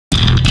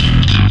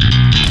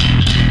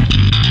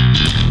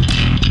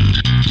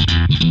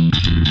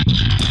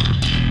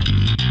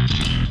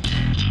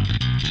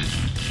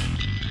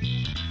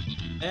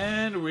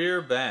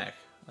back.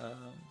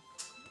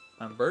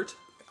 I'm Burt.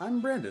 I'm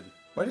Brandon.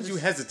 Why did you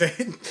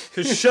hesitate?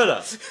 Cause shut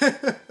up.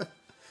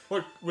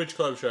 Which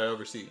club should I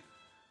oversee?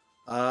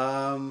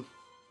 You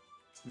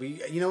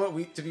know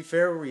what? To be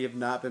fair, we have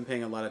not been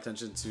paying a lot of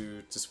attention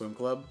to swim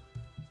club.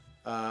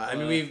 I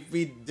mean,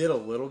 we did a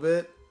little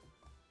bit.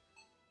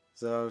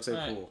 So I would say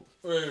pool.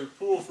 Right,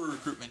 pool for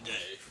recruitment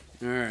day.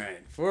 All right,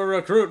 for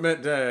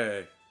recruitment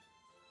day.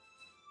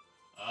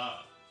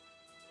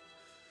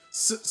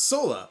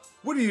 Sola,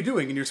 what are you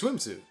doing in your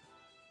swimsuit?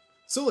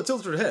 Sola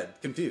tilted her head,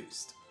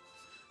 confused.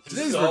 This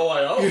is all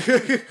I own.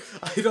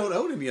 I don't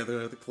own any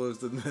other clothes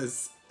than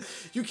this.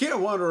 You can't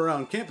wander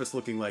around campus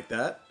looking like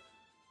that.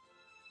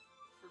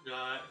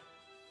 Forgot.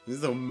 This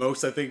is the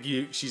most I think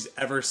she's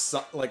ever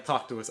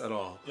talked to us at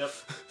all. Yep.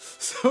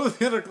 So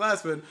the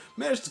underclassmen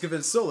managed to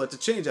convince Sola to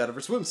change out of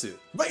her swimsuit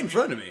right in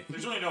front of me.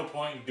 There's really no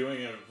point in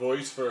doing a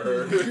voice for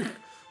her.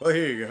 Well,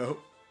 here you go.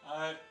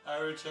 I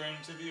return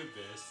to the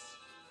abyss.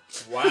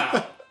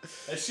 Wow.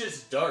 That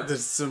shit's dark.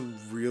 There's some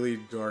really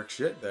dark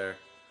shit there.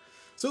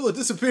 Sola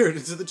disappeared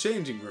into the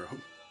changing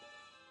room.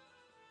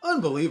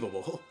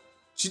 Unbelievable.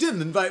 She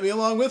didn't invite me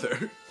along with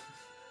her.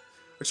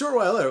 A short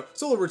while later,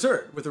 Sola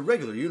returned with a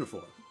regular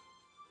uniform.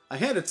 I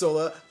handed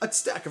Sola a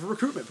stack of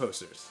recruitment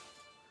posters.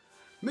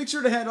 Make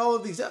sure to hand all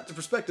of these out to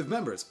prospective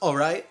members, all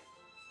right?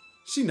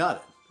 She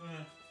nodded.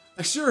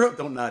 I sure hope...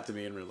 Don't nod to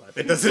me in real life.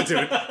 It doesn't do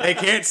it. They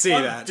can't see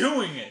that. I'm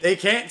doing it. They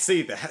can't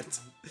see that.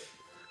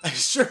 I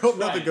sure hope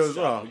nothing goes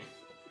wrong.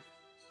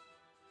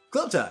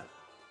 Club time.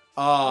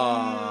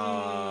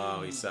 Oh,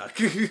 we suck.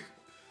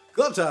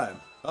 Club time.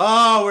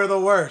 Oh, we're the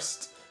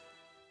worst.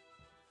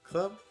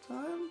 Club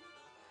time?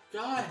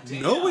 God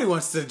damn. Nobody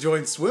wants to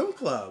join swim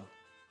club.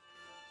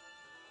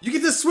 You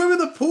get to swim in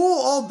the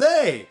pool all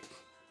day.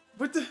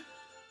 But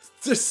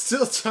there's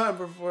still time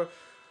before.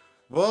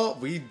 Well,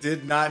 we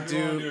did not do. What do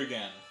you want to do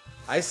again?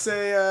 I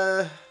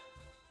say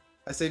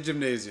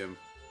gymnasium.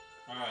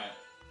 All right.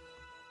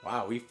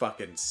 Wow, we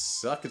fucking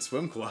suck at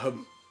swim club.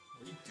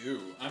 We do.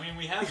 I mean,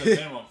 we have the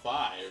minimum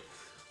 5.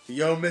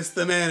 Yo,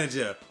 Mr.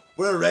 Manager,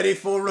 we're ready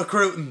for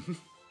recruiting.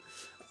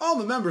 All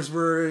the members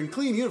were in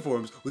clean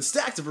uniforms with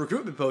stacks of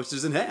recruitment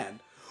posters in hand.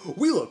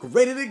 We look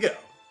ready to go.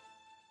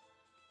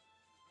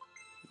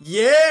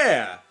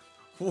 Yeah!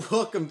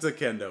 Welcome to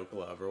Kendo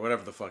Club, or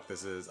whatever the fuck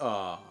this is.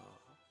 Oh,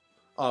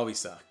 we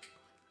suck.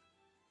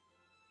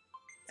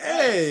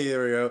 Hey,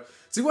 there we go.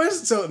 See, why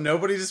is it so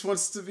nobody just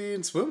wants to be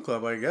in swim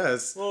club, I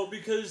guess? Well,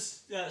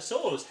 because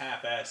Solo's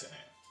half-assing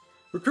it.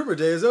 Recruitment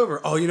day is over.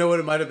 Oh, you know what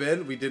it might have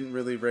been? We didn't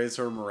really raise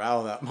her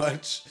morale that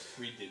much.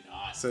 We did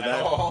not. So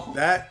at all.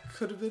 that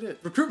could have been it.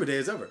 Recruitment day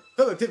is over.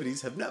 Club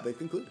activities have now been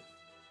concluded.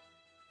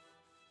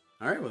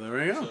 All right, well, there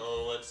we go.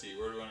 So, let's see.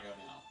 Where do we want to go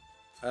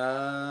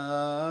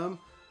now?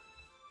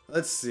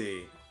 Let's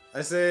see.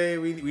 I say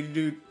we need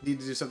to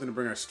do something to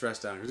bring our stress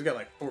down, because we got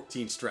like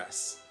 14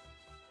 stress.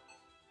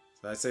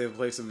 So I say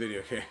play some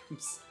video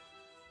games.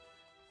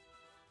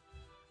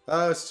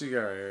 Oh, it's too good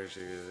right here. It's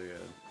too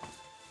good.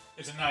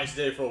 It's a nice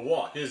day for a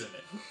walk, isn't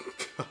it?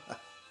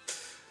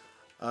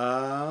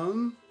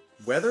 God.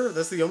 Weather?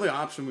 That's the only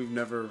option we've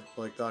never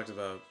talked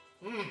about.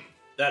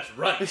 That's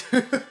right.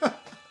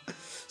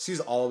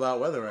 She's all about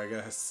weather, I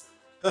guess.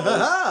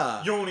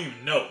 Oh, you don't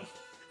even know.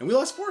 And we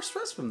lost 4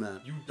 stress from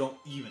that. You don't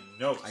even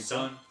know,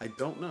 son. I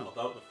don't know.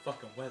 About the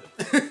fucking weather.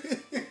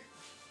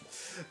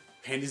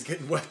 Pandy's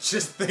getting wet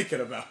just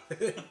thinking about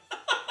it.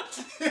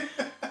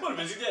 What a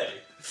busy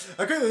day.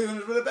 I couldn't even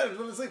go to bed. I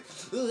was asleep.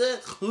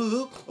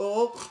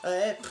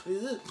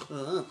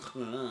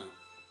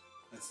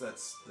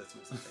 That's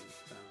my something.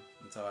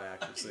 That's how I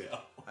actually sleep.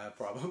 I have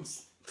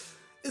problems.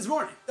 It's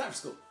morning. Time for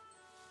school.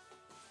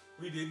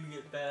 We didn't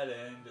get bad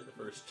end at the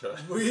first try.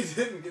 We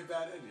didn't get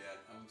bad in yet.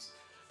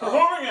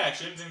 Performing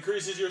actions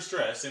increases your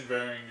stress in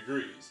varying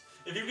degrees.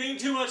 If you gain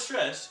too much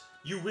stress,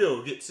 you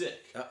will get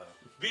sick.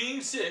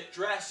 Being sick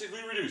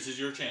drastically reduces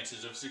your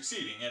chances of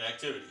succeeding in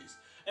activities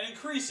and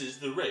increases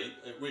the rate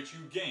at which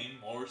you gain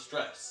more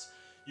stress.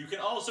 You can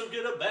also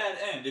get a bad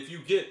end if you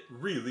get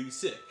really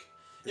sick.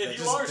 If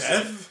you are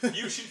sick,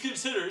 you should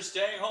consider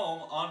staying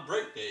home on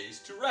break days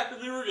to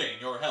rapidly regain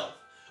your health,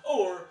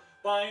 or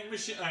buying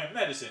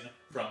medicine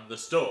from the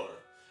store.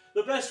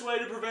 The best way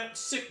to prevent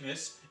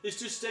sickness is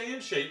to stay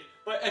in shape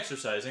by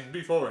exercising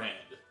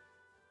beforehand.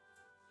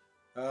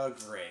 Oh,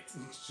 great.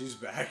 She's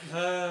back.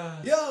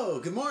 Yo,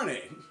 good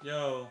morning.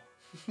 Yo.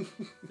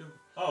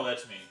 Oh,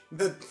 that's me.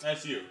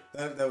 That's you.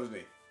 That was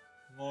me.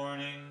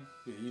 Morning.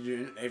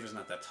 Ava's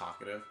not that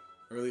talkative.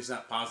 Or at least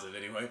not positive,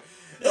 anyway.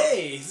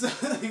 Hey!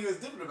 Something was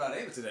different about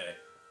Ava today.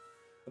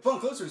 Upon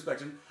closer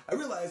inspection, I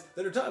realized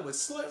that her tie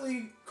was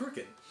slightly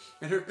crooked,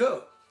 and her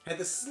coat had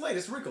the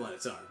slightest wrinkle on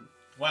its arm.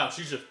 Wow,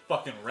 she's a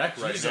fucking wreck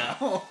right now.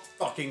 A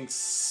fucking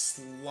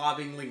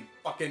slobbingly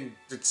fucking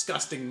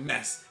disgusting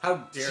mess.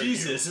 How dare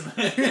Jesus, you?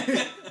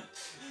 Man.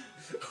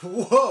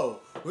 Whoa!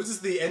 Was this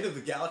the end of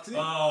the galaxy?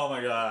 Oh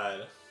my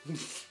god.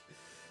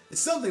 Is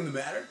something the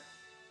matter?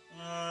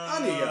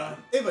 Anya yawned.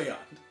 Ava yawned.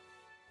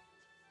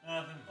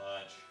 Nothing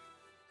much.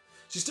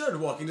 She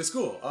started walking to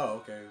school. Oh,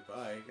 okay.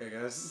 Bye, I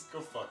guess. Go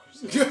fuck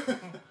yourself.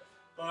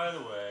 By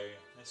the way,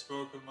 I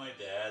spoke with my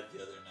dad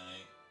the other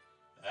night.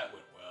 That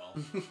went well.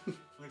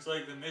 Looks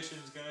like the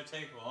mission's gonna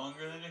take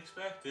longer than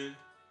expected.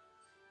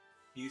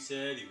 He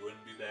said he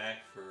wouldn't be back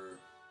for,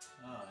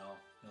 I don't know,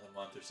 another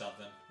month or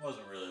something.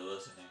 Wasn't really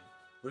listening.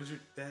 What did your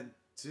dad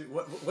do?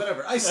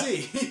 Whatever. I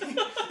see.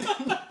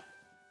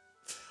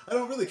 I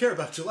don't really care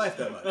about your life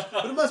that much,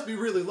 but it must be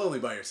really lonely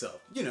by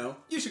yourself. You know,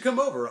 you should come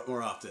over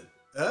more often.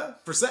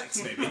 For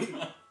sex, maybe.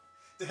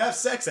 To have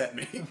sex at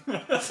me.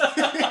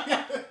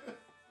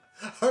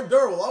 Our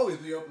door will always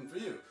be open for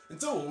you,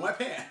 and so will my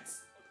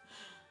pants.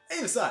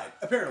 Aim aside,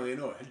 apparently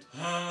annoyed.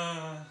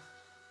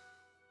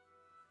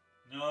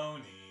 No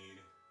need.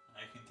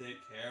 I can take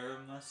care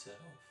of myself.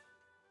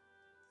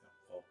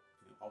 Well,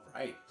 all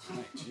right.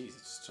 Jeez,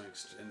 just trying to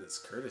extend this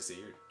courtesy.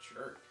 You're a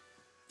jerk.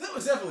 That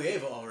was definitely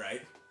Ava, all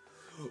right.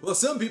 Well,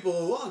 some people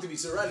long to be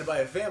surrounded by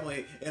a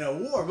family in a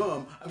warm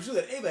home. I'm sure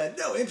that Ava had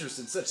no interest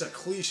in such a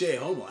cliche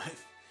home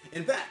life.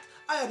 In fact,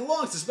 I had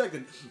long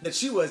suspected that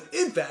she was,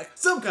 in fact,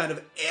 some kind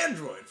of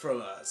android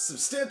from a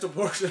substantial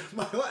portion of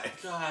my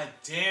life. God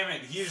damn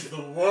it, he's the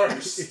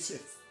worst.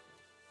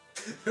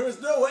 There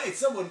was no way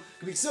someone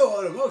could be so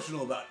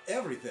unemotional about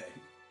everything.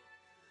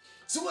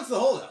 So what's the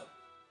holdup?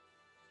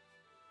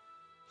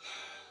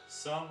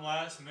 Some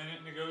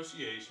last-minute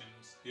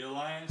negotiations. The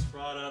Alliance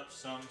brought up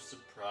some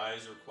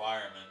surprise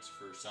requirements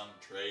for some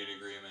trade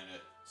agreement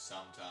at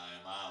some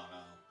time. I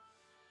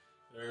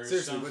don't know.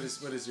 Seriously,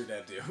 what does your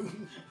dad do?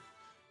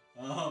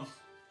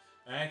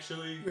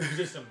 Actually, he's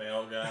just a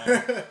male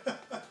guy.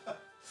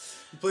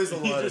 He plays a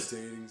lot of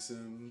dating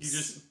sims. He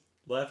just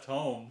left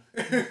home.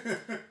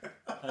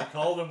 I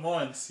called him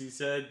once. He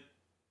said,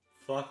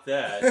 fuck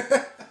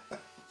that.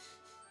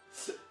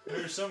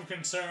 There's some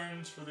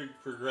concerns for the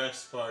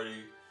Progress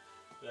Party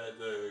that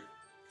the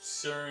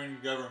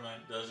CERN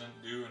government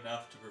doesn't do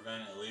enough to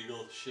prevent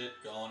illegal shit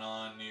going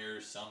on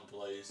near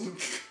someplace.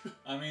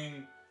 I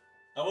mean,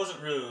 I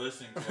wasn't really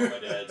listening to what my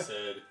dad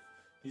said.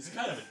 He's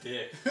kind of a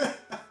dick.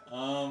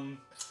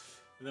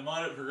 The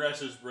moderate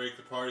progressives break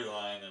the party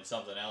line and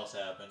something else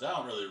happens. I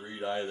don't really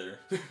read either.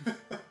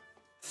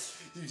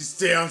 You just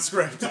stay on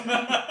script.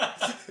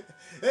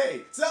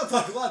 Hey, sounds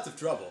like lots of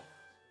trouble.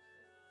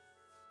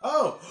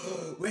 Oh,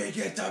 we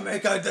get to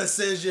make a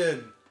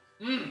decision.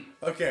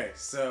 Okay,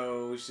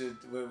 so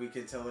we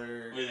could tell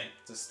her what do you think?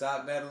 To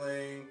stop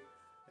meddling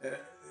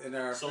in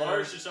our affairs.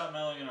 Solaris should stop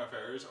meddling in our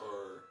affairs,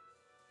 or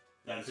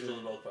beneficial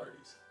to both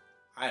parties?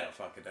 I don't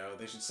fucking know.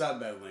 They should stop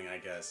meddling, I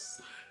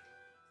guess.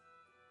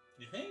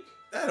 You think?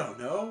 I don't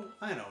know.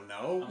 I'm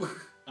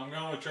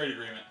going with trade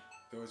agreement.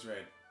 Go with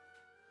trade.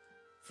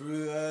 If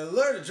we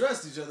learn to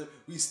trust each other,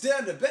 we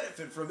stand to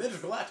benefit from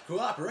intergalactic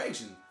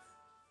cooperation.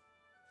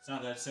 It's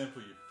not that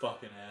simple, you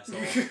fucking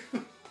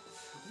asshole.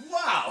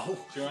 Wow!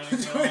 Joining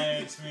the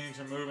Alliance means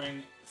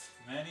removing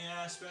many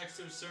aspects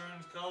of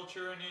CERN's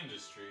culture and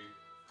industry.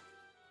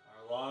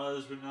 Our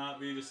laws would not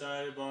be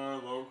decided by our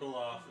local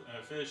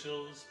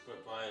officials,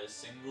 but by a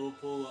single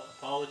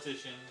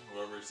politician who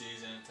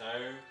oversees an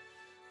entire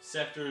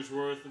sector's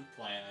worth of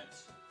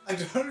planets. I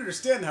don't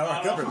understand how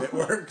our government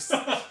works.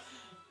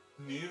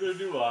 Neither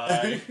do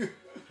I.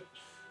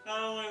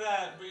 Not only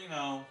that, but you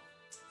know,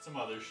 some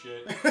other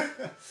shit.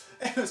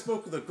 Anna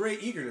spoke with a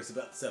great eagerness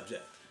about the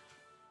subject.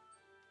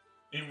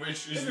 In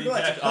which is the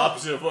exact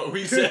opposite of what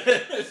we said.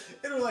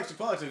 Intergalactic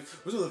politics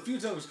was one of the few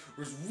topics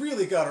which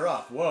really got her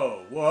off.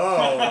 Whoa.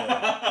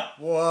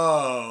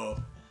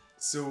 Whoa.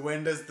 So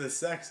when does the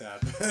sex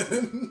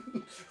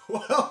happen?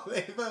 Well,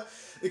 they've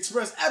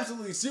expressed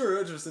absolutely zero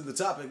interest in the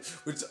topic,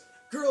 which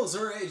girls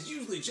her age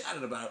usually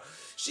chatted about.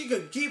 She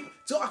could keep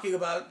talking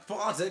about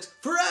politics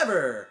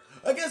forever.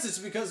 I guess it's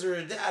because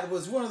her dad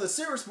was one of the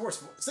Sarah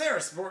sportsmen.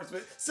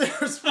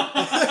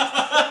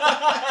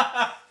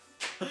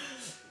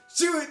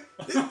 Shoot!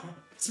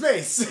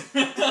 Space!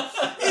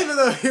 Even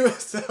though he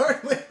was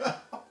hardly...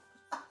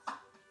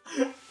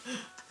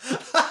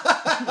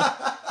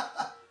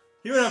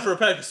 He went out for a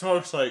pack of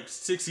smokes like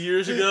 6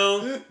 years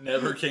ago,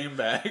 never came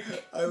back.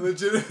 I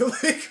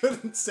legitimately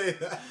couldn't say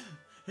that.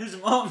 His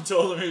mom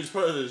told him he was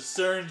part of the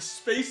CERN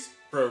space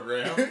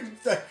program.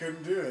 I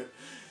couldn't do it.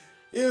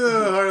 Even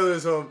though Harley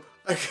was home,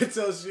 I could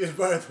tell she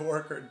admired the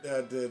work her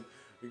dad did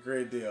a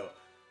great deal.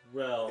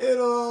 Well...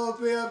 It'll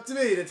be up to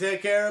me to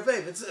take care of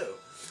Ava, too.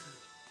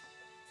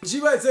 She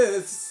might say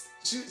that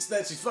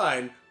she's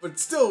fine, but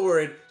still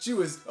worried she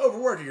was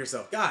overworking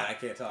herself. God, I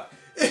can't talk.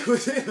 It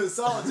was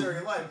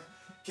solitary life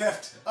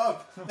kept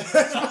up.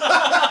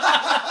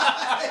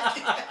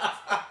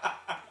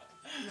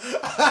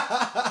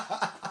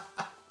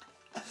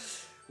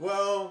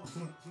 Well,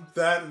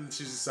 that and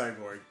she's a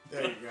cyborg.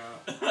 There you go.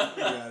 You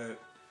got it.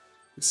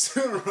 We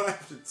soon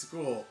arrived at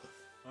school.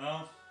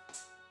 Well,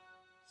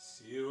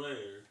 see you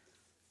later.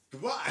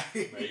 Goodbye.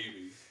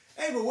 Maybe.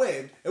 Ava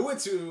waved and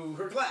went to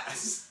her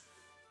class.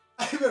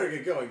 I better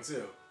get going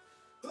too.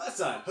 Class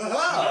time.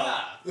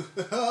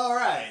 All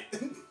right.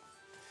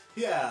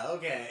 Yeah.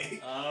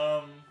 Okay.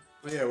 Yeah.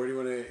 Where do you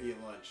want to eat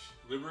lunch?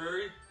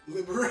 Library. To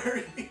the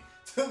library.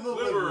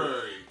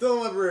 To the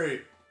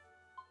library.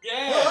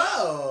 Yeah.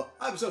 Oh,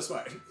 I'm so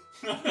smart.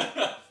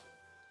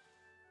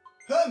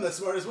 I'm the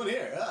smartest one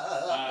here.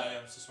 I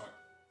am so smart.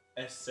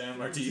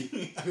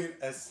 S-M-R-T. I mean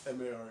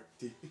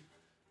S-M-A-R-T.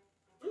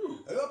 Ooh.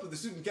 I opened the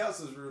student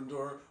council's room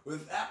door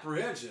with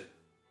apprehension.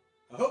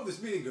 I hope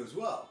this meeting goes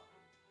well.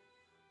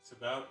 It's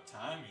about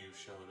time you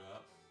showed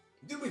up.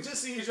 Did we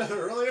just see each other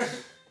earlier?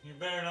 You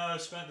better not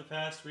have spent the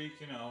past week,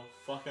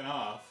 fucking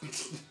off.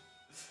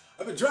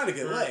 I've been trying to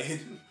get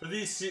laid. For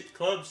these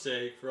clubs'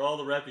 sake, for all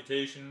the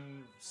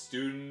reputation,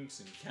 students,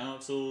 and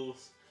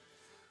councils.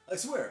 I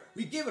swear,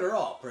 we gave it our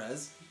all,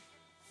 Prez.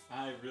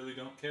 I really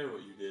don't care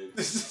what you did.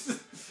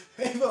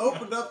 Ava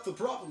opened up the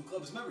Problem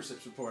Club's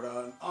membership report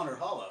on Honor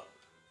Hollow.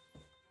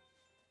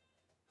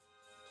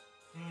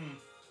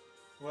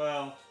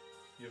 Well,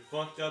 you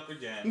fucked up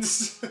again.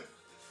 It's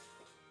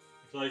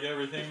like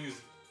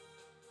everything's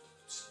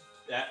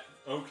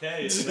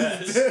okay at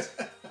best.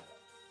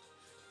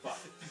 Fuck.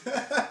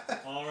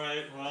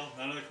 Alright, well,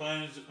 none of the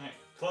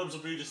clubs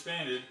will be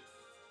disbanded.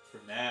 For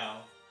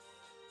now.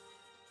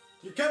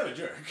 You're kind of a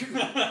jerk.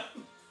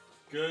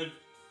 Good.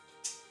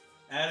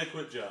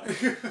 Adequate job.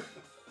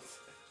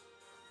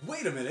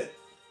 Wait a minute.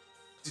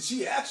 Did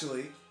she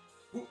actually...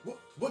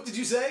 What did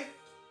you say?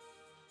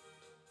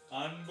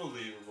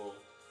 Unbelievable.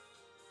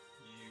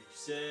 You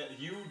said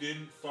you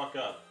didn't fuck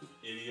up,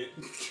 idiot.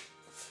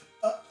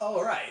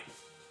 Alright.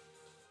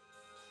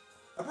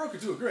 I broke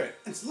into a grin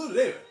and saluted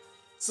Ava.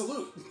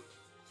 Salute.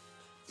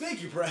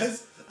 Thank you,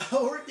 Prez.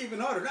 I'll work even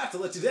harder not to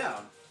let you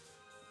down.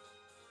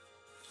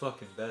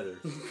 Fucking better.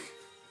 You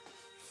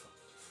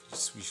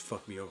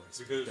fucked me over.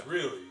 Because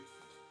really,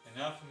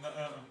 enough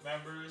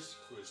members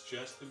was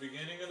just the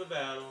beginning of the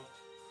battle.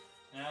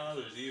 Now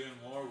there's even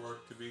more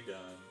work to be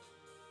done.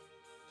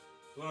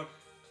 Look,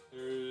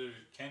 there's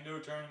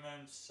kendo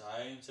tournaments,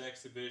 science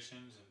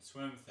exhibitions, and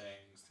swim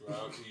things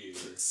throughout the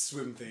year.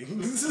 Swim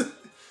things.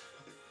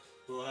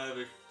 We'll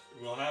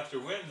have to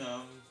win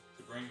them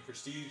to bring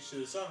prestige to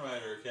the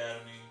Sunrider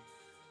Academy.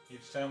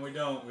 Each time we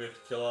don't, we have to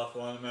kill off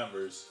one of the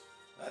members.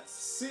 That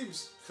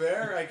seems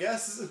fair, I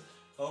guess.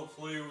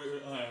 Hopefully,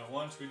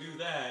 once we do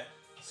that,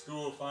 the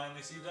school will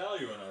finally see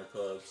value in our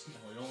clubs, and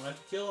we don't have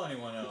to kill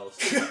anyone else.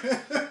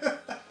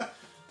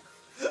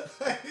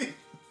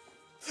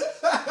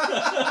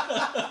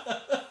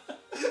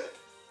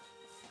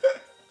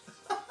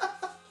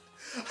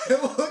 I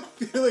looked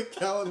through the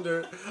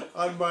calendar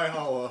on my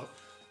hollow.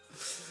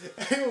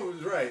 Ava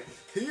was right.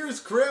 The year is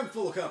crammed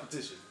full of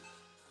competition.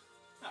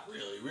 Not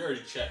really. We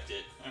already checked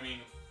it. I mean,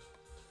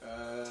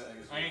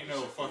 I ain't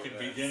no fucking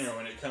beginner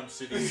when it comes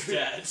to these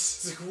stats.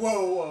 It's like,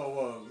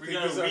 whoa. We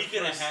got a week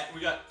and a half.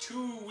 We got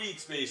 2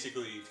 weeks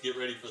basically to get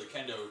ready for the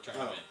kendo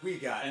tournament. Oh, we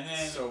got and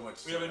then so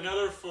much. We have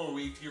another full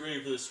week to get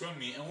ready for the swim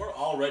meet, and we're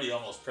already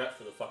almost prepped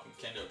for the fucking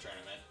kendo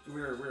tournament.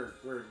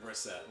 We're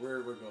set.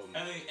 We're golden.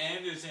 And the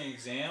end is an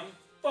exam.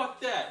 Fuck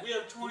that. We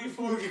have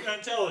 24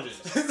 intelligence.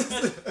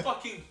 That's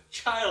fucking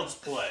child's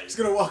play. He's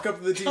gonna walk up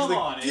to the teacher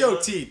like, yo,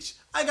 teach.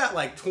 I got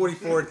like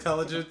 24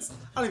 intelligence.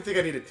 I don't even think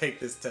I need to take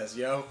this test,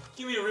 yo.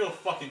 Give me a real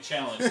fucking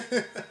challenge.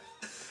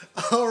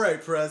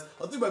 Alright, Prez.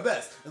 I'll do my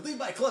best and lead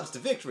my clubs to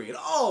victory in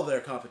all of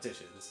their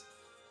competitions.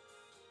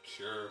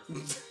 Sure.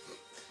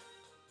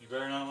 You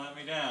better not let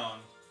me down.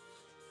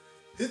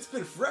 It's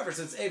been forever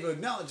since Ava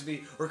acknowledged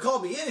me or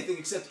called me anything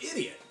except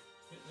idiot.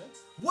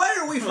 Why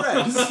are we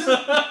friends?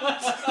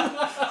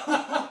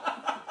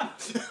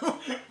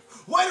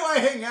 Why do I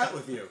hang out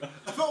with you?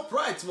 I felt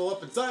pride swell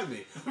up inside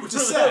me, which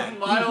is sad.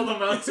 Mild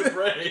amounts of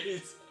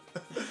praise.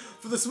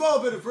 For the small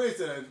bit of praise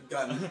that I've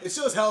gotten, it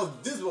shows how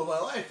dismal my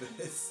life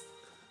is.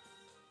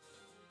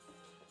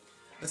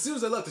 As soon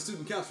as I left the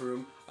student council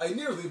room, I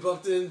nearly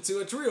bumped into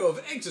a trio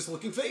of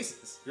anxious-looking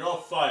faces. You're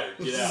all fired.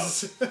 Get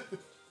out.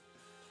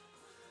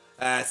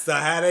 That's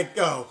how'd it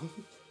go.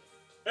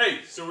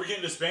 Hey, so we're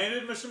getting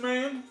disbanded, Mr.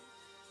 Man?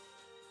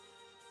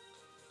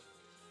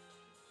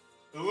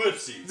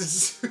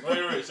 Ellipses.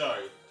 wait,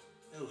 sorry.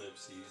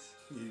 Ellipses.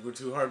 You were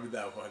too hard with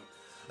that one.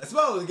 I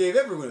smiled and gave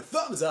everyone a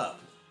thumbs up.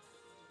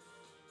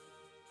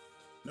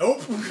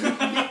 Nope.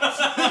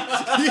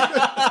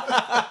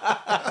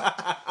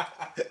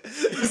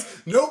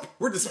 Nope,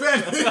 we're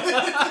disbanded.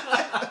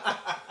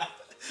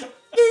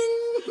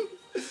 Ding!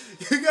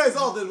 You guys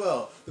all did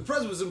well. The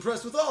president was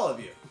impressed with all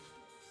of you.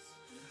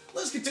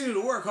 Let's continue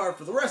to work hard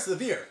for the rest of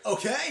the year,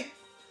 okay?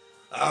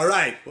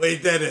 Alright, we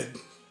did it.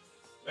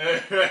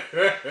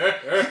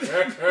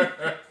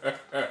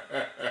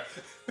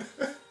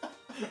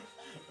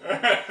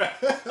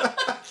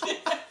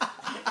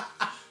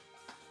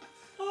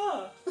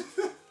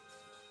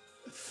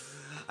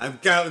 I'm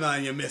counting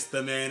on you,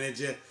 Mr.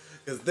 Manager,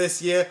 because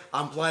this year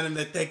I'm planning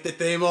to take the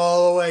team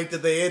all the way to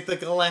the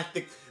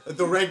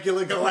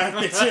regular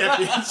galactic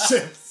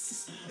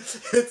championships.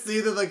 It's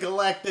either the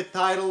galactic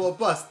title or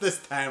bust this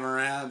time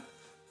around.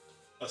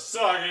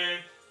 Asagi,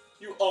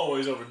 you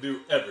always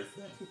overdo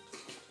everything.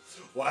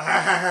 Oh,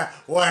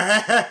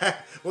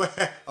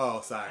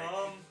 sorry.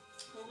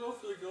 We'll go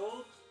for the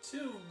gold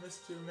too,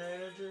 Mr.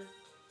 Manager.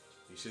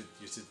 You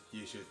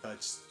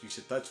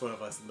should touch one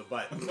of us in the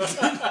butt.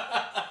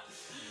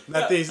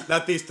 Not these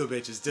two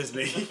bitches, just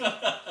me.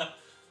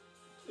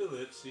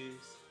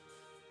 Ellipses.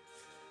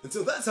 And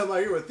so that's how my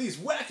year with these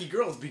wacky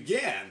girls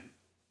began.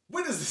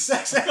 When does the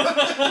sex happen?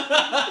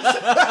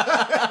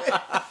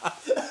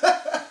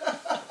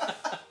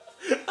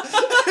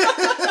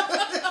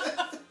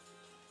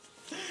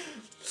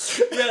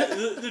 Yeah,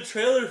 the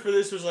trailer for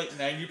this was like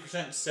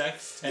 90%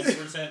 sex,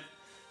 10%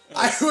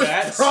 I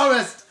stats, was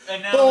promised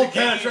and now full the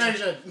game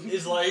penetration.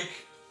 is like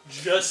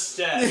just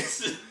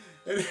stats.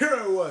 And here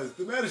I was,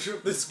 the manager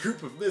of this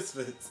group of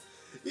misfits.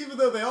 Even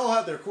though they all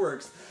had their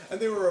quirks, and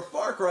they were a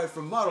far cry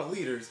from model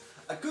leaders,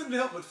 I couldn't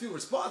help but feel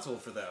responsible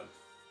for them.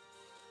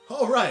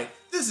 Alright,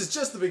 this is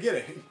just the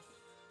beginning.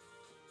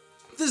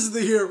 This is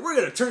the year we're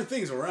gonna turn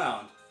things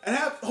around. And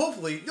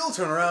hopefully you'll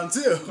turn around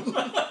too.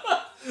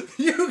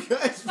 You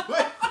guys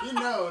might be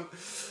known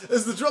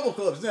as the Trouble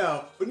Clubs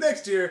now, but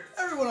next year,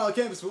 everyone on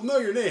campus will know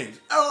your names,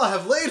 and I'll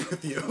have laid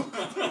with you.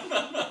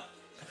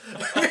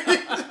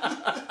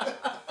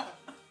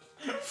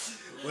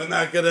 We're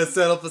not gonna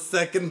settle for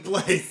second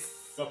place.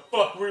 The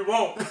fuck we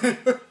won't.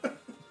 Mr.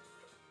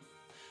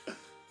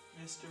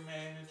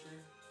 Manager.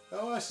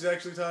 Oh, she's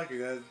actually talking.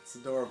 That's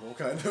adorable,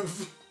 kind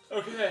of.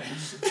 Okay.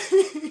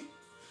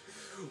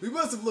 We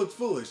must have looked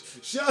foolish,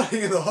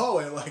 shouting in the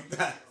hallway like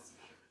that.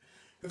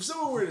 If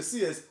someone were to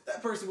see us,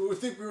 that person would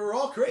think we were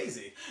all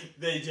crazy.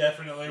 They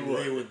definitely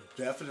would. They would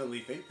definitely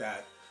think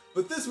that.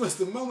 But this was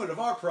the moment of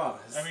our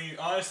promise. I mean,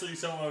 honestly,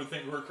 someone would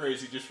think we're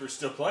crazy just for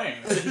still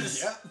playing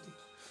this. Yep.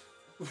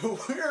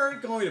 We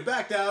aren't going to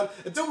back down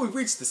until we've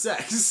reached the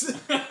sex. Or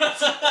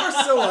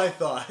so I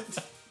thought.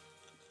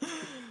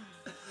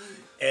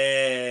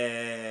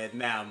 And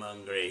now I'm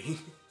hungry.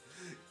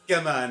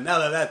 Come on, now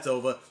that that's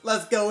over,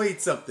 let's go eat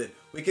something.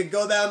 We can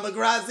go down to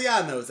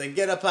Graziano's and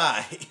get a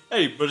pie.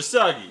 Hey, but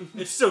Asagi,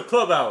 it's still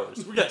club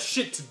hours. We got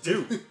shit to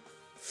do.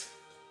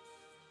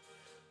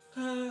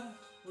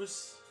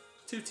 Was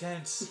too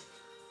tense.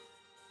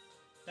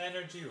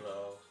 Energy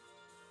low.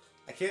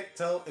 I can't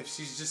tell if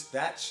she's just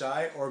that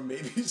shy or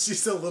maybe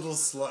she's a little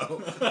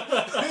slow.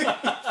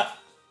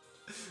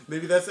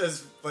 Maybe that's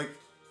as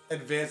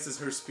advanced as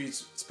her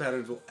speech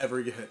patterns will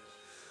ever get.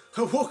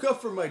 I woke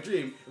up from my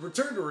dream and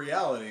returned to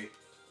reality.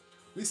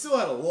 We still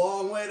had a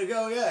long way to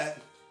go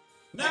yet.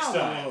 Next Now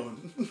time. I'm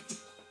alone.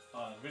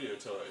 On Video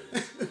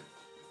Toys.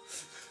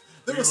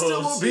 There will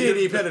still won't be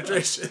any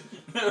penetration.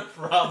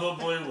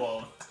 Probably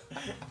won't.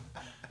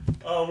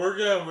 Oh, we're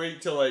gonna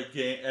wait till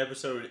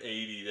episode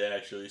 80 to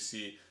actually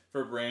see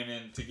for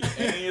Brandon to get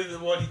any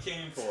of what he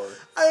came for.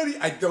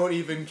 I don't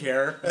even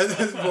care at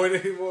this point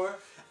anymore.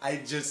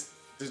 We're just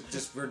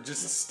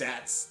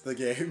stats the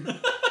game.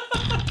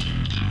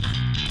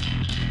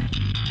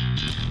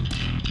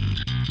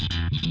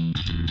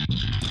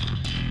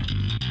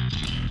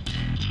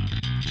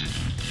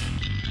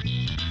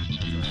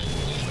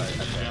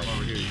 I'm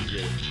over here. You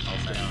get it. I'll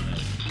stay on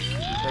this.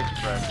 Thank you,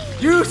 friend.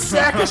 You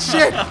sack of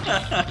shit!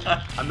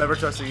 I'm never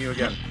trusting you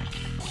again.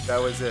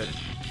 That was it.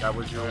 That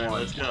was your one.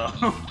 Let's go.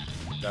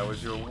 That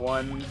was your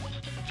one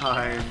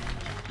time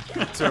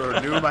to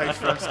renew my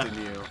trust in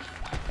you.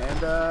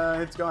 And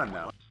it's gone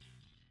now.